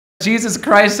Jesus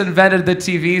Christ invented the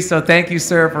TV, so thank you,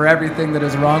 sir, for everything that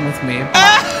is wrong with me.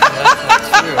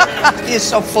 You're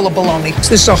so full of baloney.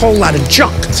 There's a whole lot of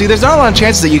junk. See, there's not a lot of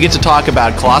chances that you get to talk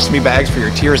about colostomy bags for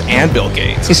your tears and Bill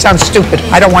Gates. You sound stupid.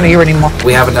 I don't want to hear anymore.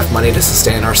 We have enough money to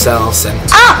sustain ourselves and...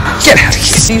 Ah! Get out of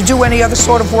here. Do you do any other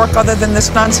sort of work other than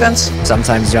this nonsense?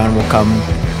 Sometimes John will come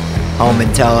home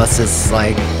and tell us it's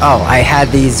like, oh, I had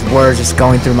these words just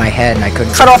going through my head and I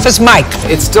couldn't... Cut off his mic.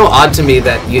 It's still odd to me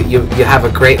that you have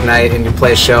a great night and you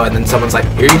play a show and then someone's like,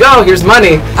 here you go, here's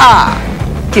money. Ah,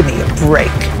 give me a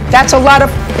break. That's a lot of...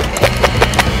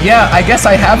 Yeah, I guess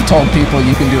I have told people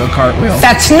you can do a cartwheel.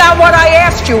 That's not what I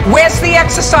asked you. Where's the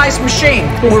exercise machine?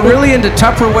 We're really into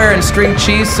Tupperware and string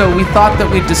cheese, so we thought that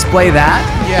we'd display that.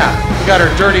 Yeah, we got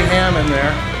our dirty ham in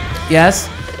there. Yes?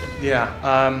 Yeah,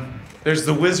 there's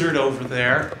the wizard over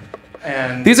there.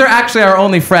 And these are actually our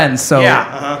only friends, so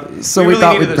yeah, so we really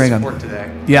thought needed we'd bring them. support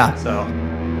today. Yeah. So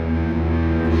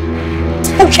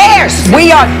who cares?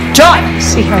 We are done.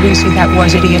 See how easy that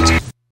was, idiot?